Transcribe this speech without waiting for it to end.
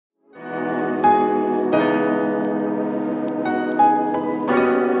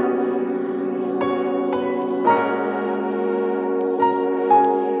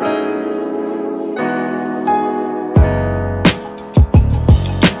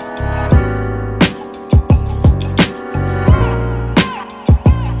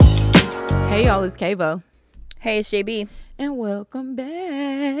Kavo. Hey, it's JB. And welcome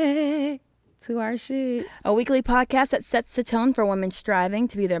back to our shit. A weekly podcast that sets the tone for women striving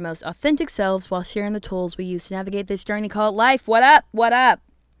to be their most authentic selves while sharing the tools we use to navigate this journey called life. What up? What up?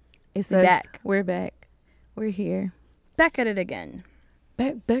 It's We're us. back. We're back. We're here. Back at it again.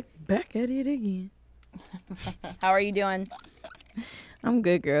 Back at it again. How are you doing? I'm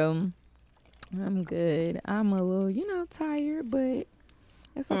good, girl. I'm good. I'm a little, tired, but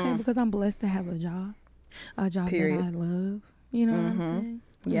it's okay because I'm blessed to have a job. A job Period. that I love. You know what I'm saying?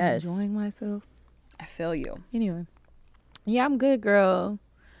 I'm Yes. enjoying myself. I feel you. Anyway. Yeah, I'm good, girl.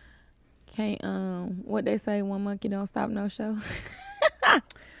 Can't, what they say, one monkey don't stop no show.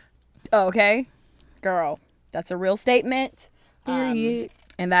 Okay. Girl, that's a real statement. Period.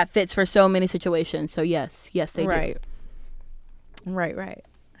 And that fits for so many situations. So, yes, they Right. Right.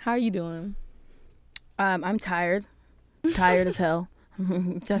 How are you doing? do. I'm tired. Tired as hell.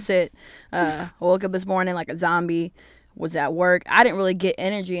 That's it. Woke up this morning like a zombie. Was at work. I didn't really get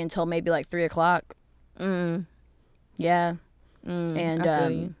energy until maybe like 3 o'clock. Yeah. And I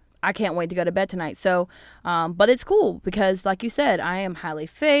feel you. I can't wait to go to bed tonight. So, but it's cool because, like you said, I am highly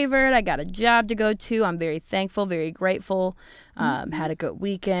favored. I got a job to go to. I'm very thankful, very grateful. Had a good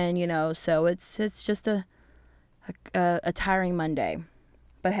weekend, So it's just a tiring Monday,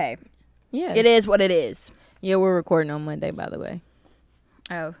 but hey, Yeah. it is what it is. Yeah, we're recording on Monday, by the way.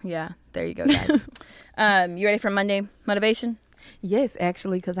 Oh yeah, there you go, guys. You ready for Monday motivation? Yes,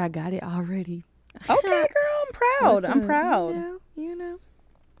 actually, because I got it already. Okay, girl, I'm proud. What's I'm up? proud. You know.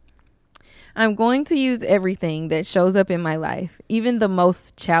 I'm going to use everything that shows up in my life, even the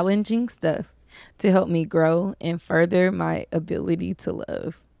most challenging stuff, to help me grow and further my ability to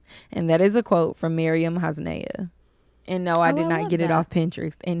love. And that is a quote from Miriam Hasnaya. And no, I did not get it off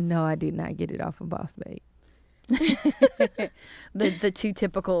Pinterest. And no, I did not get it off of Boss Babe. The two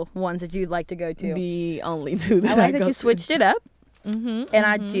typical ones that you'd like to go to. The only two that I like go that you to. switched it up. Mm-hmm, And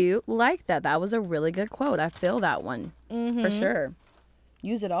I do like that. That was a really good quote. I feel that one for sure.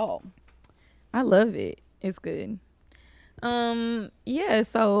 Use it all. I love it. It's good. Yeah,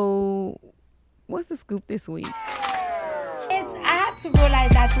 so what's the scoop this week? I have to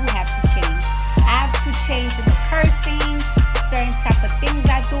realize I do have to change. I have to change the cursing, certain type of things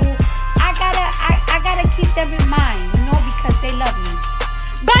I do. I gotta keep them in mind, because they love me.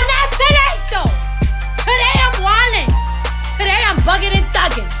 But not today, though. Today I'm wildin'. Today I'm bugging and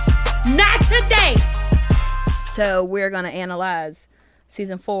thugging. Not today. So we're going to analyze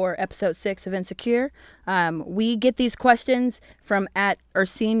Season 4, Episode 6 of Insecure. We get these questions from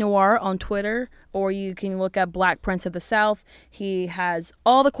 @UrsiniNoir on Twitter, or you can look up Black Prince of the South. He has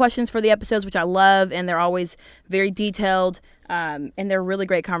all the questions for the episodes, which I love, and they're always very detailed, and they're really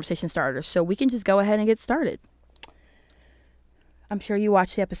great conversation starters. So we can just go ahead and get started. I'm sure you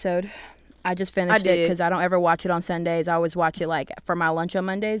watched the episode. I just finished it because I don't ever watch it on Sundays. I always watch it for my lunch on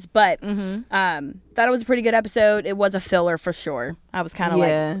Mondays. But thought it was a pretty good episode. It was a filler for sure. I was kind of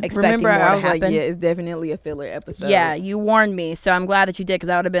expecting more to happen. It's definitely a filler episode. Yeah, you warned me, so I'm glad that you did because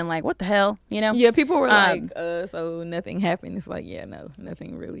I would have been like, what the hell, Yeah, people were so nothing happened. It's like, yeah, no,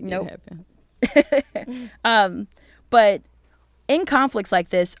 nothing really did happen. But in conflicts like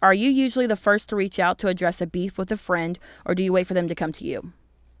this, are you usually the first to reach out to address a beef with a friend, or do you wait for them to come to you?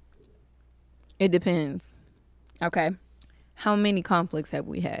 It depends. Okay. How many conflicts have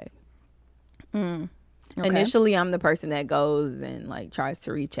we had? Okay. Initially, I'm the person that goes and tries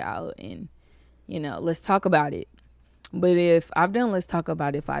to reach out and, let's talk about it. But if I've done let's talk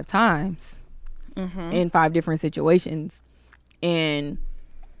about it 5 times in 5 different situations, and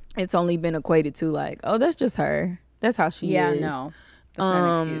it's only been equated to oh, that's just her. That's how she is. Yeah, no. That's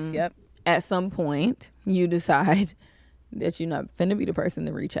not an excuse. Yep. At some point, you decide that you're not finna be the person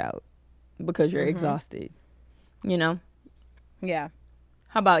to reach out because you're exhausted. Yeah.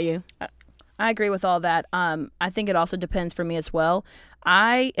 How about you? I agree with all that. I think it also depends for me as well.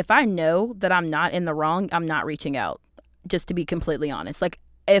 If I know that I'm not in the wrong, I'm not reaching out, just to be completely honest.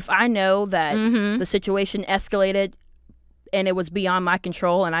 If I know that the situation escalated and it was beyond my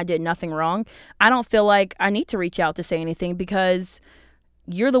control and I did nothing wrong, I don't feel like I need to reach out to say anything because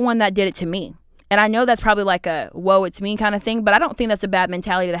you're the one that did it to me. And I know that's probably a whoa, it's me kind of thing, but I don't think that's a bad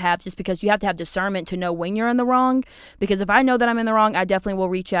mentality to have, just because you have to have discernment to know when you're in the wrong. Because if I know that I'm in the wrong, I definitely will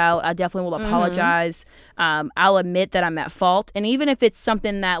reach out. I definitely will apologize. I'll admit that I'm at fault. And even if it's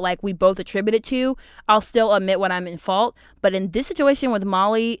something that we both attribute it to, I'll still admit when I'm in fault. But in this situation with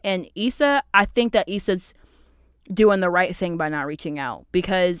Molly and Issa, I think that Issa's doing the right thing by not reaching out.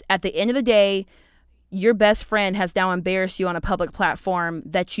 Because at the end of the day, your best friend has now embarrassed you on a public platform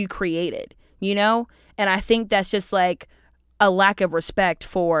that you created. And I think that's just a lack of respect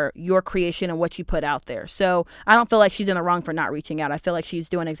for your creation and what you put out there. So I don't feel like she's in the wrong for not reaching out. I feel like she's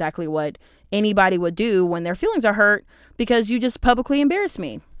doing exactly what anybody would do when their feelings are hurt, because you just publicly embarrassed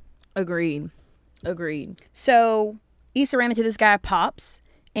me. Agreed. So Issa ran into this guy, Pops,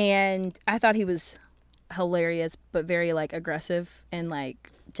 and I thought he was hilarious, but very like aggressive and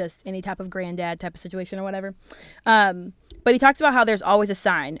like just any type of granddad type of situation or whatever. But he talks about how there's always a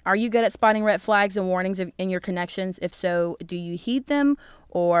sign. Are you good at spotting red flags and warnings in your connections? If so, do you heed them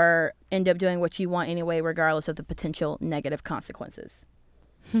or end up doing what you want anyway, regardless of the potential negative consequences?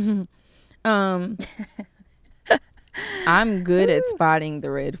 I'm good at spotting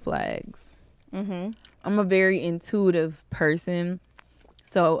the red flags. I'm a very intuitive person.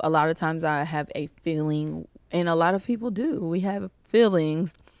 So a lot of times I have a feeling, and a lot of people do. We have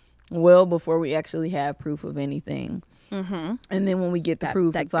feelings well before we actually have proof of anything. And then when we get the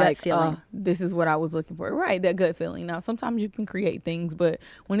proof, it's like, oh, this is what I was looking for. Right, that gut feeling. Now, sometimes you can create things, but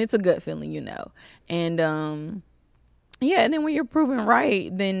when it's a gut feeling, you know. And, yeah, and then when you're proven right,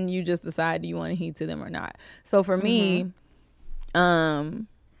 then you just decide, do you want to heed to them or not. So for me,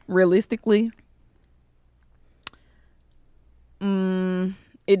 realistically,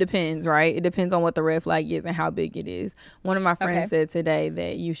 it depends, right? It depends on what the red flag is and how big it is. One of my friends said today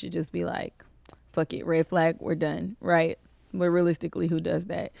that you should just be like, fuck it, red flag, we're done, right? But realistically, who does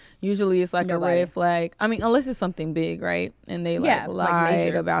that? Usually it's like Nobody. A red flag. I mean, unless it's something big, right? And they like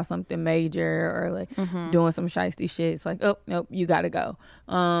lied about something major or like doing some shiesty shit. It's like, oh, nope, you gotta go.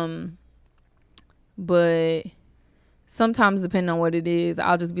 But sometimes depending on what it is,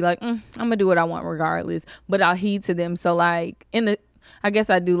 I'll just be like, I'm gonna do what I want regardless. But I'll heed to them. So like I guess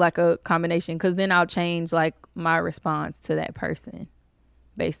I do like a combination, because then I'll change like my response to that person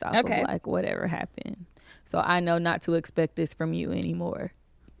based off of like whatever happened. So I know not to expect this from you anymore.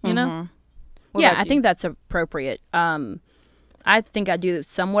 You know? Yeah, I think that's appropriate. I think I do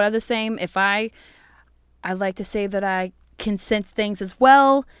somewhat of the same. If I like to say that I can sense things as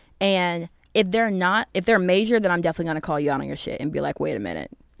well, and if they're major, then I'm definitely gonna call you out on your shit and be like, wait a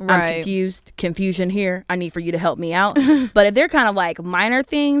minute. Right. I'm confused. Confusion here. I need for you to help me out. But if they're kind of like minor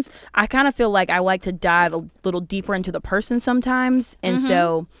things, I kind of feel like I like to dive a little deeper into the person sometimes. And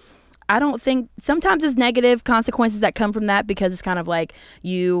so I don't think sometimes it's negative consequences that come from that, because it's kind of like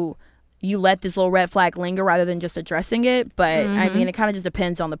you let this little red flag linger rather than just addressing it. But I mean, it kind of just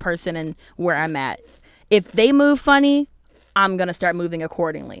depends on the person and where I'm at. If they move funny, I'm going to start moving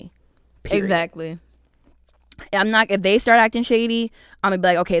accordingly. Period. Exactly. If they start acting shady, I'm gonna be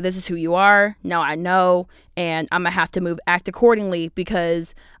like, okay, this is who you are. Now I know, and I'm gonna have to act accordingly,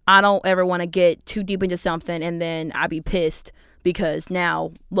 because I don't ever want to get too deep into something and then I be pissed because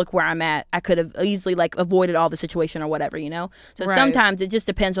now look where I'm at. I could have easily like avoided all the situation or whatever, you know? So sometimes it just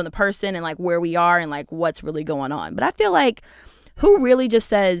depends on the person and like where we are and like what's really going on. But I feel like who really just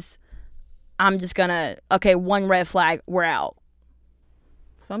says, I'm just gonna, okay, one red flag, we're out.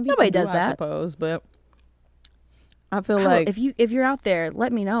 Some people Nobody does that. I suppose, but I feel like if you're out there,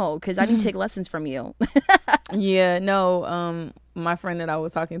 let me know, because I need to take lessons from you. Yeah, no. My friend that I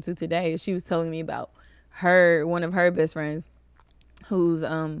was talking to today, she was telling me about one of her best friends, who's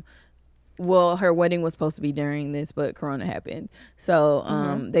well, her wedding was supposed to be during this, but Corona happened,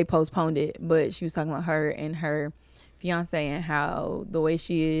 so they postponed it. But she was talking about her and her fiance and how the way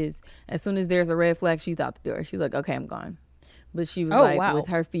she is, as soon as there's a red flag, she's out the door. She's like, okay, I'm gone. But she was with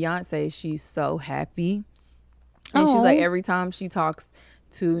her fiance, she's so happy. And she's like, every time she talks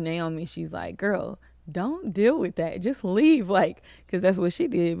to Naomi, she's like, girl, don't deal with that. Just leave. Like, because that's what she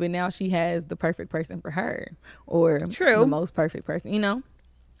did. But now she has the perfect person for her, or the most perfect person, you know?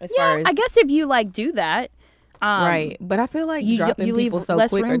 I guess if you like do that. Right. But I feel like you dropping people so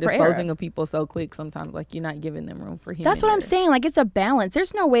quick or disposing of people so quick, sometimes like you're not giving them room for human That's what I'm saying. Like, it's a balance.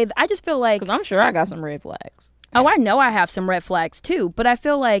 There's no way. I just feel like. Because I'm sure I got some red flags. Oh, I know I have some red flags too, but I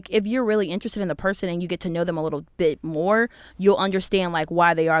feel like if you're really interested in the person and you get to know them a little bit more, you'll understand like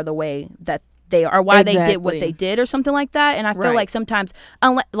why they are the way that they are, or why they did what they did or something like that. And I feel like sometimes,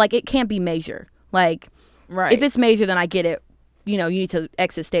 like, it can't be major. Like, if it's major, then I get it. You know, you need to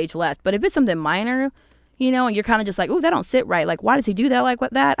exit stage left. But if it's something minor, you know, and you're kind of just like, oh, that don't sit right. Like, why does he do that? Like,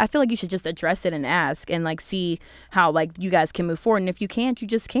 what that? I feel like you should just address it and ask and like see how like you guys can move forward. And if you can't, you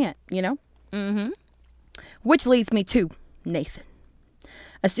just can't, you know? Which leads me to Nathan.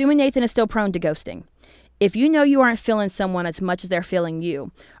 Assuming Nathan is still prone to ghosting. If you know you aren't feeling someone as much as they're feeling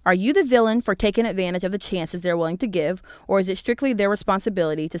you, are you the villain for taking advantage of the chances they're willing to give, or is it strictly their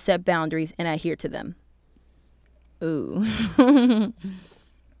responsibility to set boundaries and adhere to them? Ooh.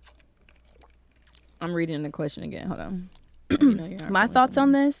 I'm reading the question again. Hold on. My thoughts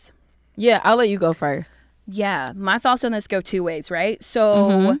on this? Yeah, I'll let you go first. Yeah, my thoughts on this go two ways, right?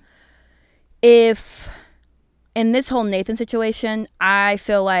 So if in this whole Nathan situation, I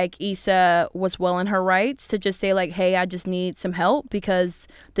feel like Issa was well in her rights to just say like, hey, I just need some help because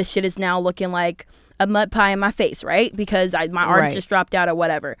the shit is now looking like a mud pie in my face, right? Because my artist just dropped out or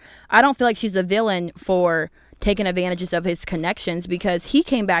whatever. I don't feel like she's a villain for taking advantages of his connections, because he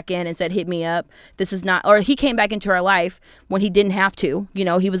came back in and said, hit me up. This is not, or he came back into her life when he didn't have to. You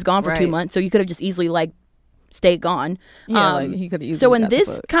know, he was gone for 2 months, so you could have just easily like stayed gone. Yeah, like he could have easily. So in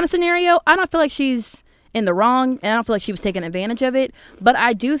this kind of scenario, I don't feel like she's in the wrong, and I don't feel like she was taking advantage of it. But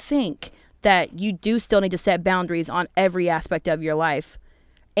I do think that you do still need to set boundaries on every aspect of your life,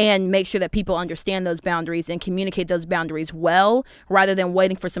 and make sure that people understand those boundaries and communicate those boundaries well, rather than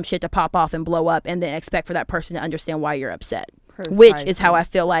waiting for some shit to pop off and blow up and then expect for that person to understand why you're upset. Precisely. Which is how I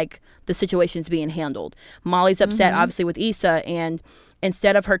feel like the situation's being handled. Molly's upset, obviously, with Issa, and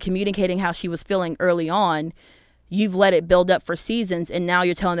instead of her communicating how she was feeling early on, you've let it build up for seasons, and now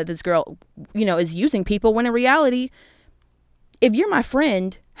you're telling that this girl, you know, is using people, when in reality, if you're my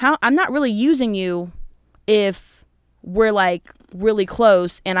friend, I'm not really using you if we're like really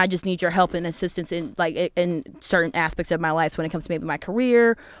close and I just need your help and assistance in like in certain aspects of my life when it comes to maybe my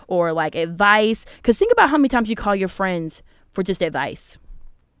career or like advice. Because think about how many times you call your friends for just advice.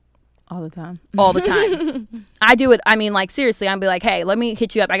 All the time. I do it. I mean, like, seriously, I'd be like, hey, let me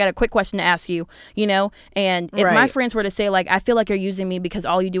hit you up. I got a quick question to ask you, you know? And if my friends were to say, like, I feel like you're using me because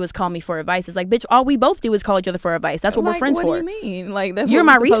all you do is call me for advice, it's like, bitch, all we both do is call each other for advice. That's what we're friends for. What do you mean? Like, that's you're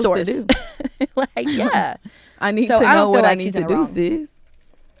what my resource. To do. Like, yeah. I need to know what I need to do, sis.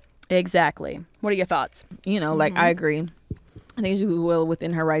 Exactly. What are your thoughts? You know, like, I agree. I think she was well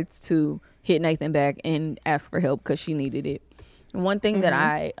within her rights to hit Nathan back and ask for help because she needed it. One thing that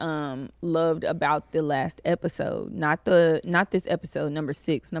I loved about the last episode, not this episode, number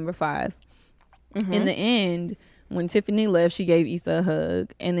 6, number 5. In the end, when Tiffany left, she gave Issa a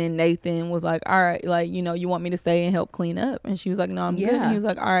hug, and then Nathan was like, all right, like, you know, you want me to stay and help clean up? And she was like, no, I'm good. And he was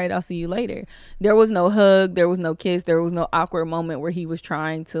like, all right, I'll see you later. There was no hug, there was no kiss, there was no awkward moment where he was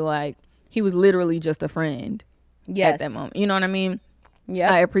trying to, like, he was literally just a friend at that moment. You know what I mean?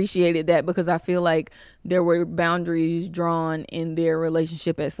 Yeah, I appreciated that because I feel like there were boundaries drawn in their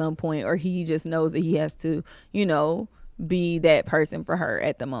relationship at some point, or he just knows that he has to, you know, be that person for her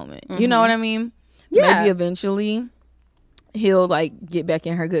at the moment. You know what I mean? Yeah. Maybe eventually he'll like get back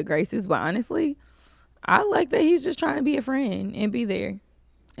in her good graces, but honestly, I like that he's just trying to be a friend and be there,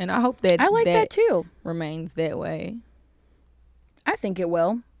 and I hope that I like that too remains that way. I think it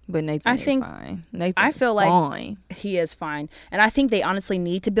will. But Nathan is fine. I feel like he is fine. And I think they honestly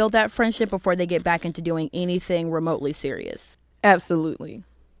need to build that friendship before they get back into doing anything remotely serious. Absolutely.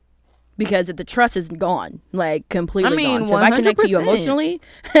 Because if the trust is gone, like completely gone. So 100%. if I connect to you emotionally,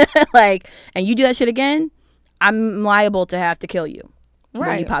 like, and you do that shit again, I'm liable to have to kill you. Right.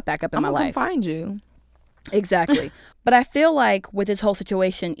 When you pop back up in my life. I'm gonna come find you. Exactly. But I feel like with this whole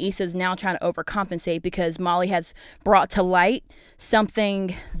situation, Issa's now trying to overcompensate because Molly has brought to light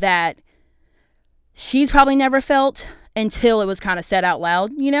something that she's probably never felt until it was kind of said out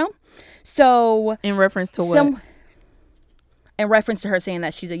loud, you know? So in reference to what? In reference to her saying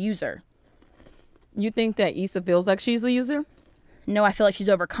that she's a user. You think that Issa feels like she's a user? No, I feel like she's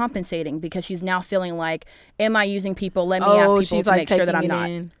overcompensating because she's now feeling like, am I using people? Let me ask people she's to make sure that I'm not.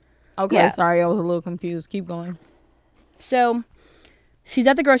 Okay, sorry, I was a little confused. Keep going. So she's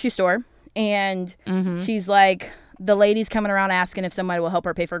at the grocery store and she's like, the lady's coming around asking if somebody will help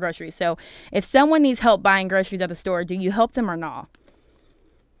her pay for groceries. So if someone needs help buying groceries at the store, do you help them or not?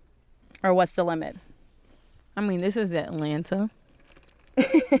 Or what's the limit? I mean, this is Atlanta.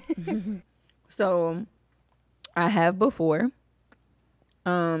 So I have before.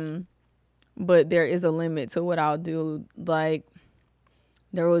 But there is a limit to what I'll do. Like,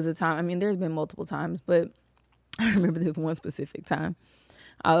 there was a time, I mean, there's been multiple times, but I remember this one specific time.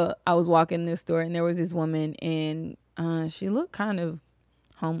 I was walking in this store and there was this woman and she looked kind of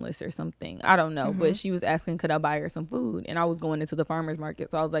homeless or something. I don't know, but she was asking could I buy her some food, and I was going into the farmer's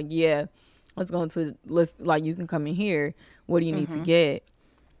market. So I was like, yeah, let's you can come in here. What do you need to get?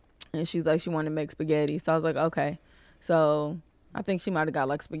 And she was like, she wanted to make spaghetti. So I was like, okay. So I think she might have got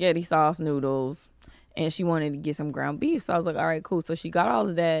like spaghetti sauce, noodles, and she wanted to get some ground beef. So I was like, all right, cool. So she got all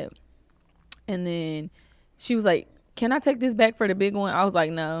of that. And then she was like, can I take this back for the big one? I was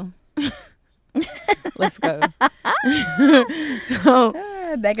like, no. Let's go. So,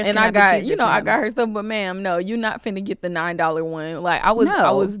 and I got, I got her stuff, but ma'am, no, you're not finna get the $9 one. Like I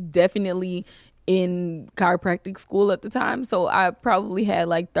was definitely in chiropractic school at the time, so I probably had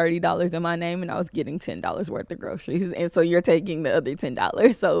like $30 in my name, and I was getting $10 worth of groceries, and so you're taking the other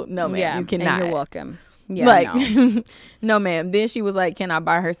 $10. So no, ma'am, you cannot. And you're welcome. Yeah, like, no, ma'am. Then she was like, can I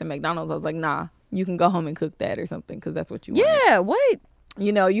buy her some McDonald's? I was like, nah, you can go home and cook that or something because that's what you want. Yeah, what?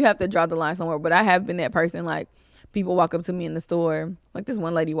 You know, you have to draw the line somewhere. But I have been that person, like, people walk up to me in the store. Like, this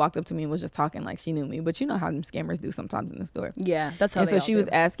one lady walked up to me and was just talking like she knew me. But you know how them scammers do sometimes in the store. Yeah, that's how and they so all she do. was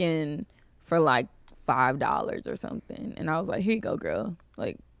asking for like $5 or something. And I was like, here you go, girl.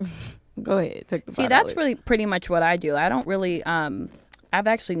 Like, go ahead, take the $5. See, that's really pretty much what I do. I don't really, I've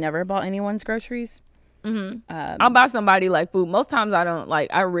actually never bought anyone's groceries. I'll buy somebody like food. Most times I don't, like,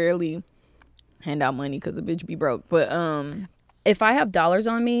 I rarely hand out money because the bitch be broke. But if I have dollars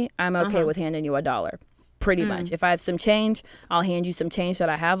on me, I'm okay with handing you $1. Pretty much. If I have some change, I'll hand you some change that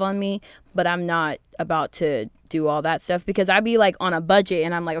I have on me. But I'm not about to do all that stuff because I be like on a budget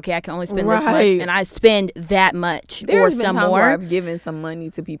and I'm like, okay, I can only spend this much, and I spend that much there's or been some times more. where I've given some money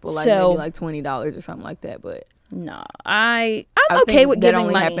to people, like So- maybe like $20 or something like that. But No, I'm I okay think with that giving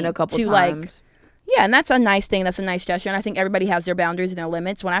only money happened a couple to times. yeah, and that's a nice thing. That's a nice gesture, and I think everybody has their boundaries and their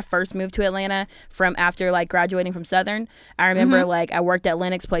limits. When I first moved to Atlanta from after like graduating from Southern, I remember like I worked at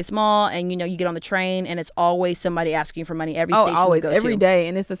Lenox Place Mall, and you know you get on the train and it's always somebody asking you for money every station always, you go every to. day,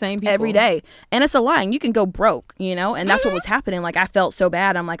 and it's the same people Every day, and it's a line. You can go broke, you know, and that's what was happening. Like I felt so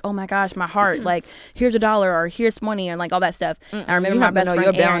bad. I'm like, oh my gosh, my heart. Like here's $1 or here's money and like all that stuff. I remember You my have to best know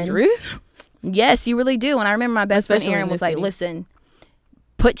friend your Erin. boundaries. Yes, you really do. And I remember my best Especially friend in Erin this was like, city. listen,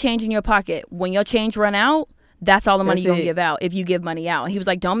 put change in your pocket. When your change run out, that's all the money That's you're going to it. give out if you give money out. And he was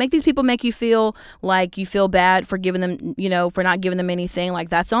like, don't make these people make you feel like you feel bad for giving them, you know, for not giving them anything. Like,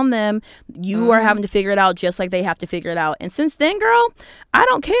 that's on them. You are having to figure it out just like they have to figure it out. And since then, girl, I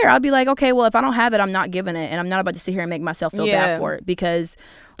don't care. I'll be like, okay, well, if I don't have it, I'm not giving it. And I'm not about to sit here and make myself feel Yeah. bad for it because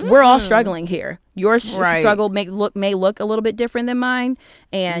we're all struggling here. Your Right. struggle may look a little bit different than mine.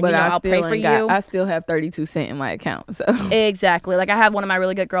 And, But you know, I I'll still pray for ain't you. I still have 32 cents in my account. So Exactly. Like I have one of my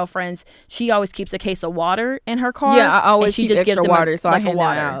really good girlfriends. She always keeps a case of water in her car. yeah, I always and she keep just extra gives them water, so I like a hand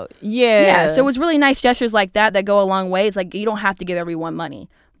water. that out. Yeah, Yeah. So it's really nice gestures like that that go a long way. It's like you don't have to give everyone money,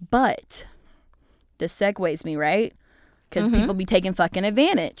 but this segues me right because people be taking fucking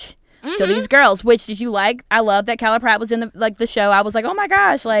advantage. So these girls, which did you like? I love that Kyla Pratt was in the show. I was like, oh my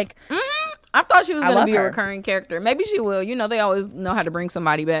gosh, like. I thought she was I gonna love be a her. recurring character. Maybe she will. You know, they always know how to bring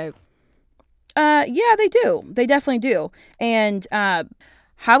somebody back. Yeah, they do. They definitely do. And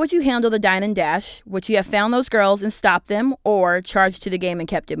how would you handle the dine and dash? Would you have found those girls and stopped them, or charged to the game and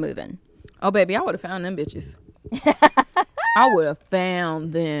kept it moving? Oh, baby, I would have found them bitches. I would have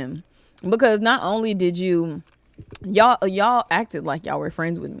found them because not only did y'all acted like y'all were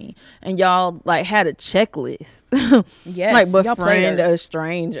friends with me, and y'all like had a checklist. Yes, like y'all played befriend her. a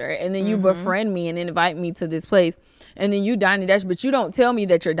stranger, and then you befriend me and invite me to this place, and then you dine and dash, but you don't tell me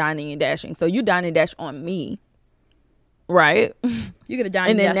that you're dining and dashing, so you dine and dash on me, right? You get a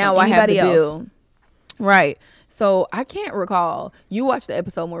dine And then dash now on I have anybody the else. bill. Right. So I can't recall. You watched the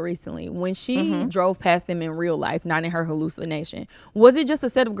episode more recently. When she drove past them in real life, not in her hallucination, was it just a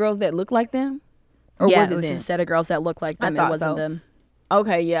set of girls that looked like them? Or Yeah, was it it was them? just a set of girls that looked like them. It thought wasn't so. them.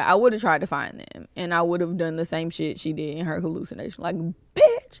 Okay, yeah. I would have tried to find them. And I would have done the same shit she did in her hallucination. Like,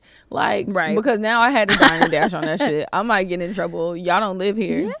 bitch. Like, Right. because now I had to dine and dash on that shit. I might get in trouble. Y'all don't live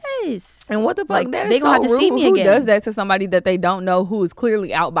here. Yes. And what the fuck? Like, That is they gonna so have to see rude. me Who again. does that to somebody that they don't know who is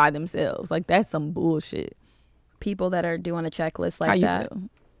clearly out by themselves? Like, that's some bullshit. People that are doing a checklist like How you that. feel?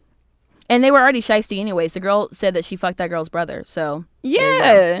 And they were already shiesty anyways. The girl said that she fucked that girl's brother. So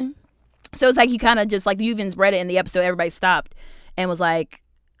Yeah. So it's like you kind of just like you even read it in the episode. Everybody stopped and was like,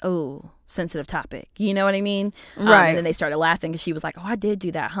 "Oh, sensitive topic." You know what I mean? Right. And then they started laughing because she was like, "Oh, I did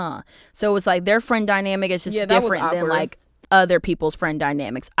do that, huh?" So it's like their friend dynamic is just Yeah, that was different than awkward. like other people's friend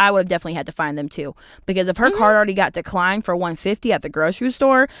dynamics. I would have definitely had to find them too because if her Mm-hmm. card already got declined for $150 at the grocery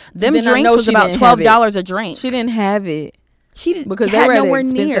store, them Then I drinks know was she about didn't have it. $12 a drink. She didn't have it She didn't because they had were at nowhere an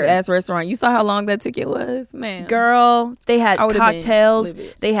expensive near. ass restaurant. You saw how long that ticket was, man. Girl, they had I would've been cocktails.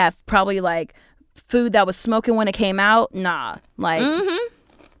 livid. They have probably like food that was smoking when it came out. Nah, like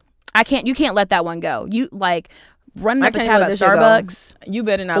you can't let that one go. You like running I up a can't tab let at this shit go. Starbucks You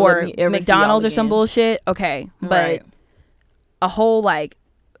better not or let me ever McDonald's see or y'all some again. bullshit. Okay, but Right. a whole like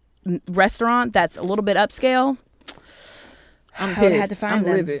restaurant that's a little bit upscale. I'm I pissed. would've had to find I'm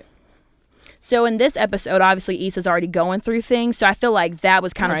them. livid. So in this episode, obviously Issa's already going through things. So I feel like that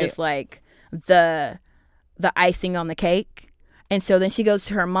was kind of Right. just like the icing on the cake. And so then she goes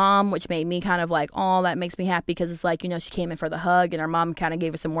to her mom, which made me kind of like, oh, that makes me happy because it's like, you know, she came in for the hug and her mom kind of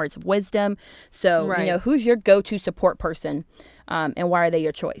gave her some words of wisdom. So, Right. you know, who's your go-to support person and why are they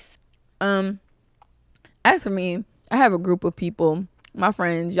your choice? As for me, I have a group of people, my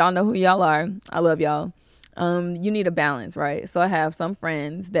friends. Y'all know who y'all are. I love y'all. You need a balance, right? So I have some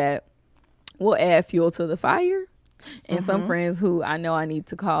friends that will add fuel to the fire. And Mm-hmm. some friends who I know I need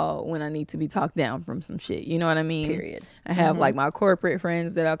to call when I need to be talked down from some shit. You know what I mean? Period. I have like my corporate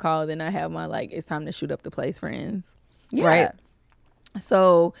friends that I call. Then I have my like it's time to shoot up the place friends. Yeah. Right.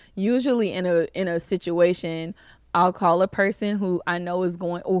 So usually in a situation, I'll call a person who I know is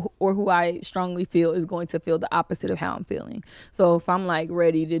going or who I strongly feel is going to feel the opposite of how I'm feeling. So if I'm like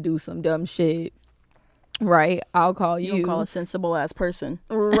ready to do some dumb shit, right, I'll call you. You'll call a sensible ass person.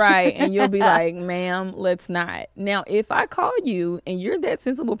 Right. And you'll be like, ma'am, let's not. Now, if I call you and you're that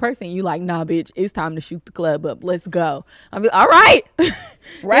sensible person, you like, nah, bitch, it's time to shoot the club up. Let's go. I'll be all right.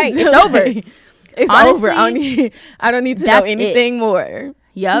 Right. It's over. It's Honestly, over. I don't need to know that's anything more.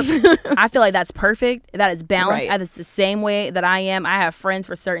 Yep. I feel like that's perfect. That is balanced. Right. That's the same way that I am. I have friends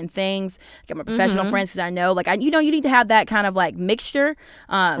for certain things. I got my professional friends because I know, like, you need to have that kind of like mixture.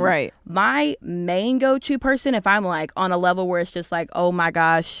 Right. My main go-to person, if I'm like on a level where it's just like, oh my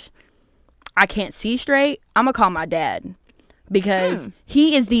gosh, I can't see straight, I'm gonna call my dad because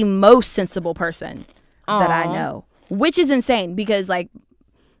he is the most sensible person that I know, which is insane because like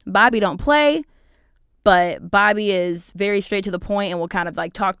Bobby don't play. But Bobby is very straight to the point and will kind of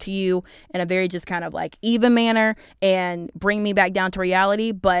like talk to you in a very just kind of like even manner and bring me back down to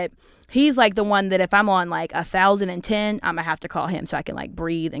reality. But he's like the one that if I'm on like 1,010, I'm gonna have to call him so I can like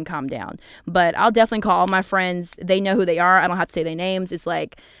breathe and calm down. But I'll definitely call all my friends. They know who they are. I don't have to say their names. It's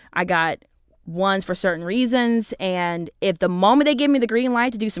like I got ones for certain reasons. And if the moment they give me the green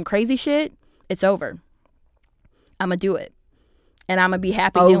light to do some crazy shit, it's over. I'm gonna do it. And I'm going to be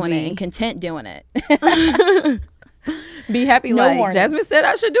happy doing it and content doing it. Be happy No like warning. Jasmine said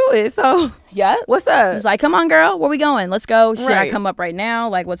I should do it. So Yeah. what's up? It's like, come on, girl. Where we going? Let's go. Should I Right. come up right now?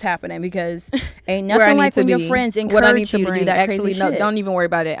 Like, what's happening? Because ain't Where I nothing need like to when your be, friends what I need encourage you to do that Actually, crazy no, shit. don't even worry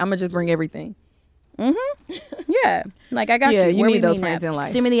about it. I'm going to just bring everything. Yeah. Like, I got Yeah, you. you Where need we those meeting friends at? in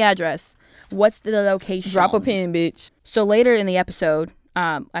life. Send me the address. What's the location? Drop a pin, bitch. So later in the episode,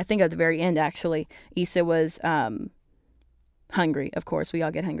 I think at the very end, actually, Issa was hungry. Of course, we all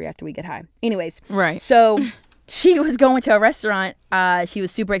get hungry after we get high. Anyways. Right. So she was going to a restaurant. She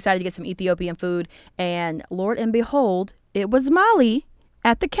was super excited to get some Ethiopian food. And Lord and behold, it was Molly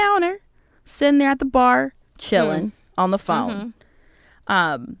at the counter, sitting there at the bar, chilling on the phone.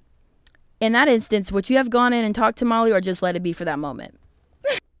 In that instance, would you have gone in and talked to Molly or just let it be for that moment?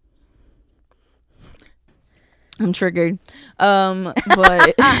 I'm triggered.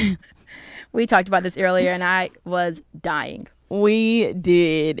 But We talked about this earlier and I was dying. we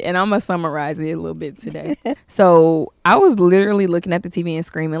did, and I'm gonna summarize it a little bit today. So I was literally looking at the TV and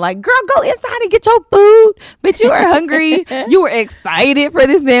screaming like, girl, go inside and get your food. Bitch, you are hungry. You were excited for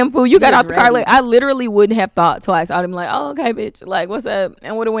this damn food. You got was out the car. ready. Like, I literally wouldn't have thought twice. I'd be like, oh, okay, bitch. Like, what's up?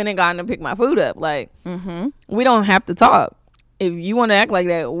 And would have went and gotten to pick my food up. Like, we don't have to talk. If you want to act like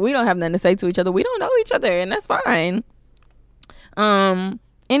that, we don't have nothing to say to each other. We don't know each other, and that's fine.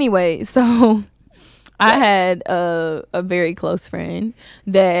 Anyway, so I had a very close friend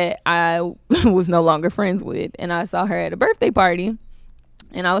that I was no longer friends with, and I saw her at a birthday party,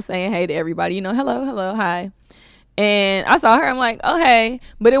 and I was saying hey to everybody, you know, hello, hi. And I saw her, I'm like, oh, hey.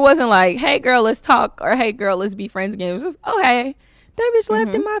 But it wasn't like, hey, girl, let's talk, or hey, girl, let's be friends again. It was just, oh, hey. That bitch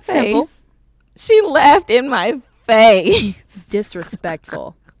laughed in my face. Simple. She laughed in my face.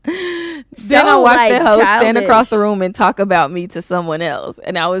 Disrespectful. Then I So, watched like, the host stand childish. across the room and talk about me to someone else.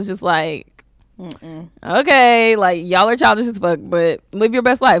 And I was just like, okay, like, y'all are childish as fuck, but live your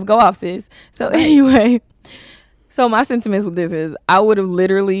best life. Go off, sis. So anyway, so my sentiments with this is I would have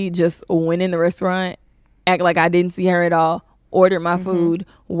literally just went in the restaurant, act like I didn't see her at all, ordered my food,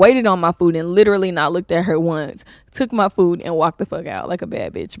 waited on my food, and literally not looked at her once, took my food and walked the fuck out like a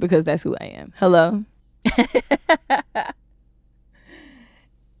bad bitch, because that's who I am. Hello?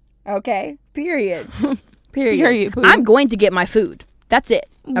 Okay. Period. Period, Pooh. I'm going to get my food. That's it.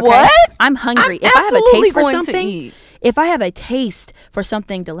 Okay? What? I'm hungry. I'm If I have a absolutely taste for going to something, eat. if I have a taste for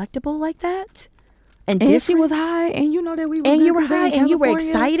something delectable like that, and And she different, was high, and you know that we were and you were living high, in and you were California.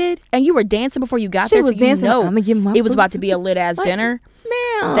 excited, and you were dancing before you got She there. was so dancing, You know "I'ma get my it was food." about to be a lit ass Like, dinner.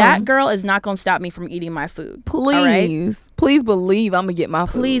 Ma'am, That girl is not going to stop me from eating my food. please, all right? please believe I'm gonna get my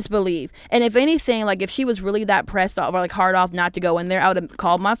food. Please believe. And if anything, like if she was really that pressed off or like hard off not to go in there, I would have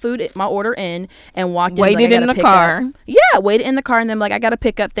called my order in and walked in. Waited like, I in gotta the pick car. up. Yeah, waited in the car and then like I got to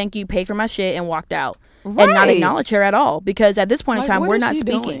pick up. Thank you, pay for my shit, and walked out and not Right. acknowledge her at all because at this point Like, in time what we're is not she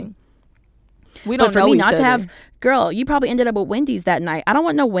speaking. doing? We don't But for know me each not to other. have, girl, you probably ended up with Wendy's that night. I don't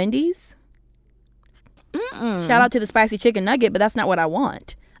want no Wendy's. Shout out to the spicy chicken nugget, but that's not what I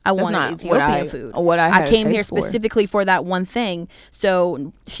want. I want not Ethiopian food. what I had a came here taste for. specifically for that one thing.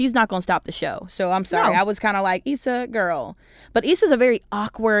 So she's not going to stop the show. So I'm sorry. No. I was kind of like, Issa, girl. But Issa's a very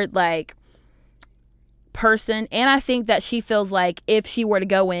awkward, like, person, and I think that she feels like if she were to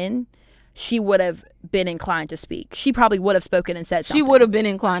go in, she would have been inclined to speak. She probably would have spoken and said something. She would have been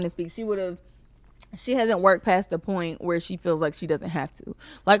inclined to speak. She hasn't worked past the point where she feels like she doesn't have to.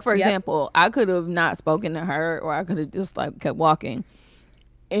 Like, for example, I could have not spoken to her, or I could have just like kept walking.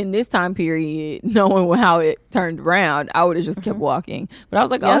 In this time period, knowing how it turned around, I would have just kept walking. But I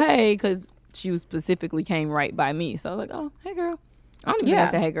was like, oh, hey, because she specifically came right by me. So I was like, oh, hey, girl. I don't even think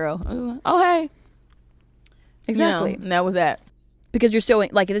I said, hey, girl. I was like, oh, hey. Exactly. And that was that. Because you're so,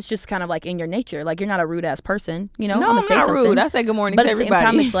 like, it's just kind of like in your nature. Like, you're not a rude-ass person, you know? No, I'm not rude. I say good morning to everybody. But at the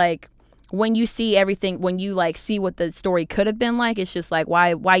same time, it's like, when you see everything, when you, like, see what the story could have been like, it's just like,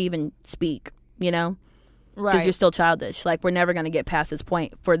 why even speak, you know? Right. Because you're still childish. Like, we're never going to get past this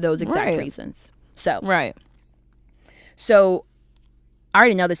point for those exact reasons. So. Right. So, I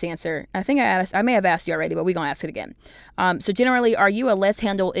already know this answer. I think I may have asked you already, but we're going to ask it again. So, generally, are you a let's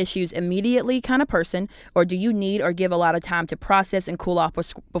handle issues immediately kind of person, or do you need or give a lot of time to process and cool off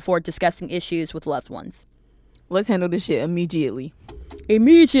before discussing issues with loved ones? Let's handle this shit immediately.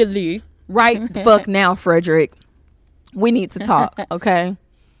 Immediately. Right the fuck now, Frederick. We need to talk, okay?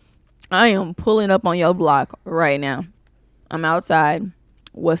 I am pulling up on your block right now. I'm outside.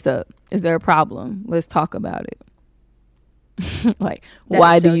 What's up? Is there a problem? Let's talk about it. Like,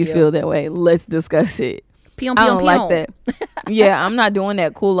 why do you feel that way? Let's discuss it. Pew, I don't like that. Yeah, I'm not doing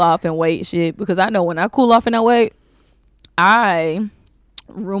that cool off and wait shit, because I know when I cool off and I wait, I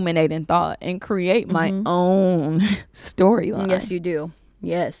ruminate in thought and create my own storyline. Yes, you do.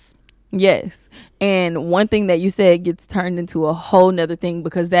 Yes. And one thing that you said gets turned into a whole nother thing,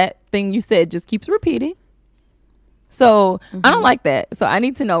 because that thing you said just keeps repeating. So I don't like that. So I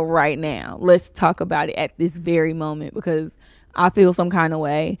need to know right now. Let's talk about it at this very moment, because I feel some kind of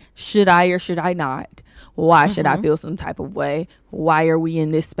way. Should I or should I not? Why should I feel some type of way? Why are we in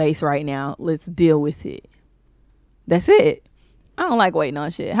this space right now? Let's deal with it. That's it. I don't like waiting on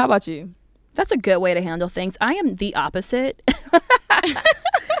shit. How about you? That's a good way to handle things. I am the opposite.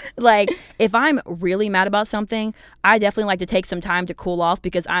 Like, if I'm really mad about something, I definitely like to take some time to cool off,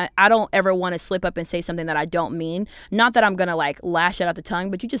 because I don't ever want to slip up and say something that I don't mean. Not that I'm going to, like, lash it out the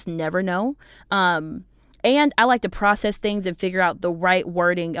tongue, but you just never know. And I like to process things and figure out the right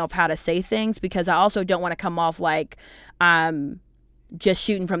wording of how to say things, because I also don't want to come off like just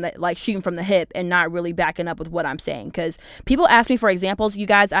shooting from the hip and not really backing up with what I'm saying. Because people ask me for examples. You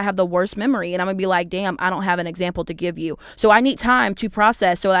guys, I have the worst memory, and I'm gonna be like, damn, I don't have an example to give you. So I need time to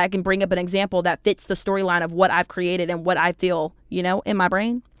process so that I can bring up an example that fits the storyline of what I've created and what I feel, you know, in my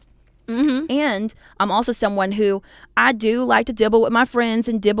brain. And I'm also someone who, I do like to dibble with my friends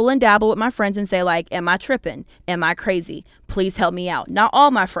and dibble and dabble with my friends and say, like, am I tripping? Am I crazy? Please help me out. Not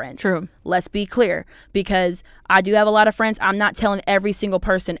all my friends. True. Let's be clear, because I do have a lot of friends. I'm not telling every single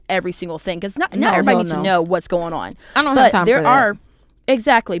person every single thing, because not everybody needs to know what's going on. I don't have time for that.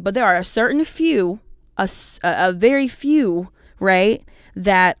 Exactly. But there are a certain few, a very few, right,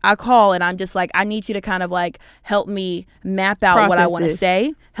 that I call and I'm just like, I need you to kind of like help me map out what I want to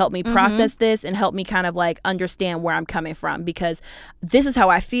say, help me process this, and help me kind of like understand where I'm coming from, because this is how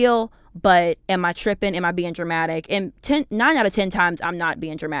I feel. But am I tripping? Am I being dramatic? And 9 out of 10 times I'm not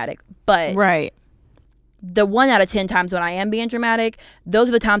being dramatic, but the 1 out of 10 times when I am being dramatic, those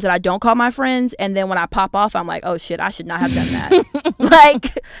are the times that I don't call my friends. And then when I pop off, I'm like, oh shit, I should not have done that.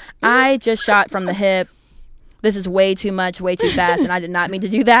 Like, I just shot from the hip. This is way too much, way too fast, and I did not mean to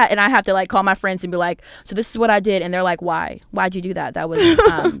do that. And I have to like call my friends and be like, so this is what I did. And they're like, why'd you do that? That was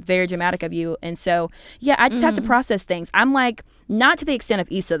very dramatic of you. And so, yeah, I just have to process things. I'm like, not to the extent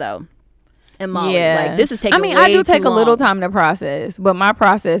of Issa though. And Molly, like, this is taking I do take a little time to process, but my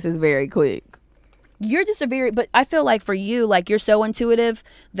process is very quick. You're just but I feel like for you, like, you're so intuitive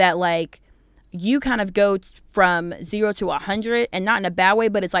that like you kind of go from 0 to 100, and not in a bad way,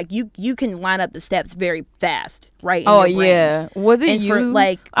 but it's like you can line up the steps very fast, right? Oh yeah. Was it and you?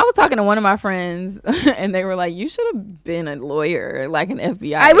 Like, I was talking to one of my friends and they were like, you should have been a lawyer, like an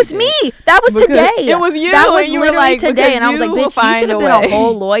FBI It was me. That was today. It was you. That was and you literally were like, today. And I was like, bitch, you should have been a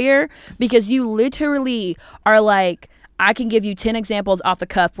whole way. lawyer, because you literally are like, I can give you 10 examples off the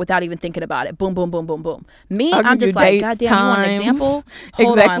cuff without even thinking about it. Boom, boom, boom, boom, boom. Me, I'm just like, dates, goddamn, you want an example?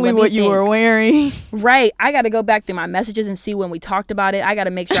 Hold exactly on, what you were wearing. Right. I got to go back through my messages and see when we talked about it. I got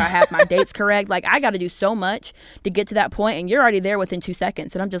to make sure I have my dates correct. Like, I got to do so much to get to that point, and you're already there within 2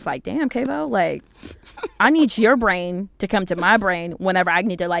 seconds. And I'm just like, damn, Kavo, like, I need your brain to come to my brain whenever I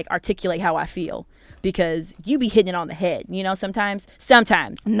need to like articulate how I feel, because you be hitting it on the head, you know, sometimes.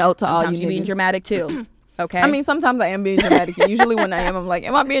 No to all you being dramatic too. Okay. I mean, sometimes I am being dramatic. Usually when I am, I'm like,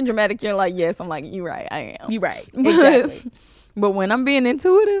 am I being dramatic? You're like, yes. I'm like, you're right. I am. You're right. Exactly. But when I'm being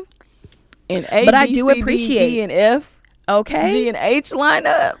intuitive, And A, But I B, do C, D, appreciate- E, and F, Okay. G, and H line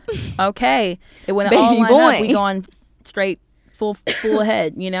up. Okay. And when it Baby all line boy. up, we going straight full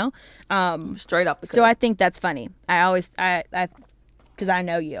ahead, you know? Straight off the cuff. So I think that's funny. I because I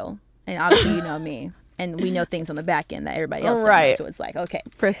know you, and obviously you know me, and we know things on the back end that everybody else doesn't know, Right. so it's like, okay.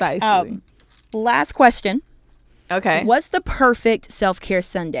 Precisely. Last question. Okay. What's the perfect self-care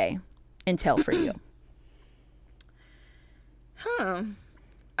Sunday entail for you?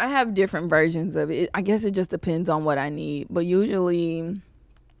 I have different versions of it. I guess it just depends on what I need. But usually,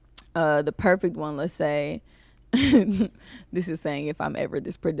 the perfect one, let's say, this is saying if I'm ever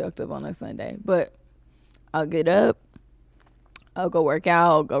this productive on a Sunday. But I'll get up, I'll go work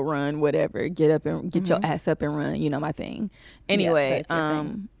out, go run, whatever. Get up and get your ass up and run. You know my thing. Anyway, that's your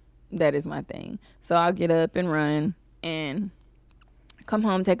thing. that is my thing. So I'll get up and run and come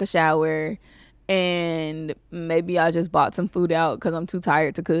home, take a shower, and maybe I just bought some food out because I'm too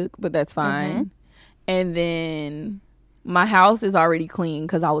tired to cook, but that's fine. And then my house is already clean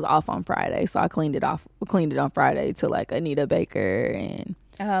because I was off on Friday, so I cleaned it on Friday to like Anita Baker, and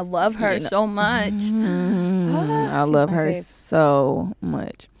I love her so much. I love my her fave. so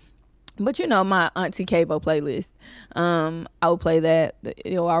much. But you know, my Auntie Cavo playlist, I would play that.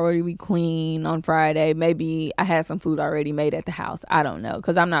 It'll already be clean on Friday. Maybe I had some food already made at the house. I don't know,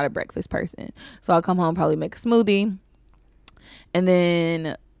 because I'm not a breakfast person. So I'll come home, probably make a smoothie, and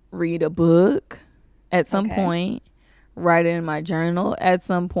then read a book at some point, write it in my journal at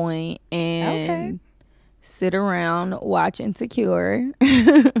some point, and sit around, watch Insecure,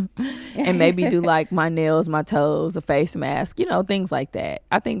 and maybe do like my nails, my toes, a face mask, you know, things like that.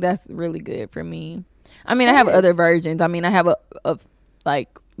 I think that's really good for me. I mean, I have other versions. I mean, I have a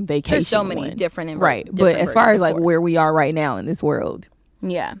like vacation. There's so many one. different right. But different as far versions, as like of course. where we are right now in this world,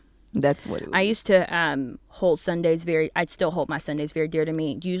 Yeah. that's what it was. I used to hold Sundays I'd still hold my Sundays very dear to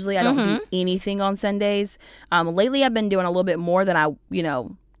me. Usually I don't do anything on Sundays. Lately I've been doing a little bit more than I,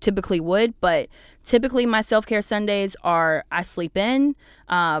 typically would, but typically my self-care Sundays are I sleep in.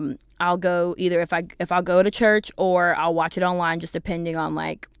 I'll go either if I'll go to church or I'll watch it online, just depending on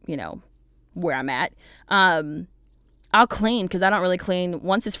like, where I'm at. I'll clean because I don't really clean.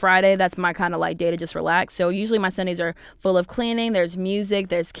 Once it's Friday, that's my kind of like day to just relax. So usually my Sundays are full of cleaning. There's music.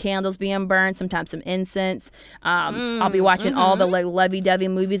 There's candles being burned. Sometimes some incense. I'll be watching all the like lovey-dovey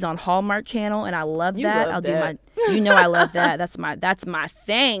movies on Hallmark Channel, and I love that. love I'll that. do my. I love that. That's my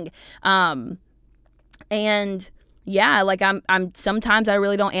thing. And yeah, like I'm sometimes I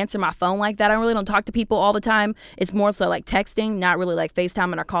really don't answer my phone like that. I really don't talk to people all the time. It's more so like texting, not really like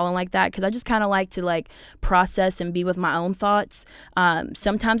FaceTime or calling like that, because I just kind of like to like process and be with my own thoughts.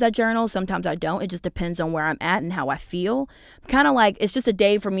 Sometimes I journal, sometimes I don't. It just depends on where I'm at and how I feel. Kind of like it's just a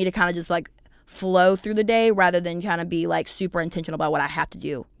day for me to kind of just like flow through the day rather than kind of be like super intentional about what I have to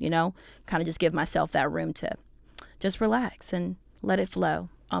do, kind of just give myself that room to just relax and let it flow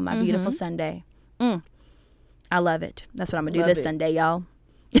on my beautiful Sunday. I love it. That's what I'm going to do Love this it. Sunday, y'all.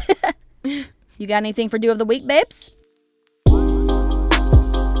 You got anything for Do of the Week, babes?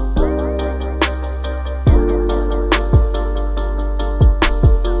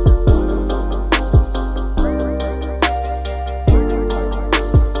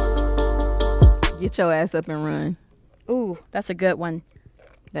 Get your ass up and run. Ooh, that's a good one.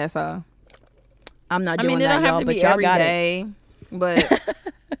 That's all. I'm not I doing mean, it that, don't have y'all, to but be y'all every got it. day, but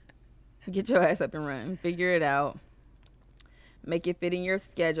get your ass up and run. Figure it out. Make it fit in your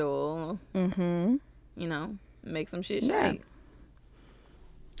schedule. Mm-hmm. Make some shit Yeah. shake.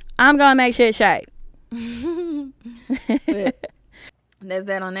 I'm going to make shit shake. That's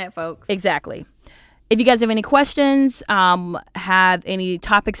that on that, folks. Exactly. If you guys have any questions, have any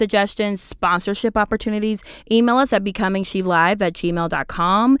topic suggestions, sponsorship opportunities, email us at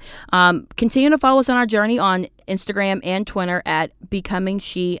becomingshe@gmail.com. Continue to follow us on our journey on Instagram and Twitter at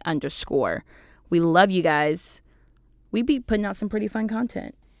becomingshe_. We love you guys. We be putting out some pretty fun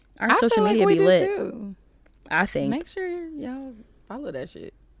content. Our social feel like media we be do lit. too. I think. Make sure y'all follow that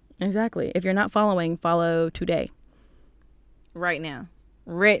shit Exactly. If you're not following, follow today. right now.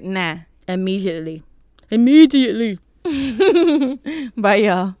 Right now. Immediately. Bye,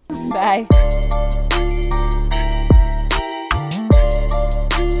 y'all. Bye.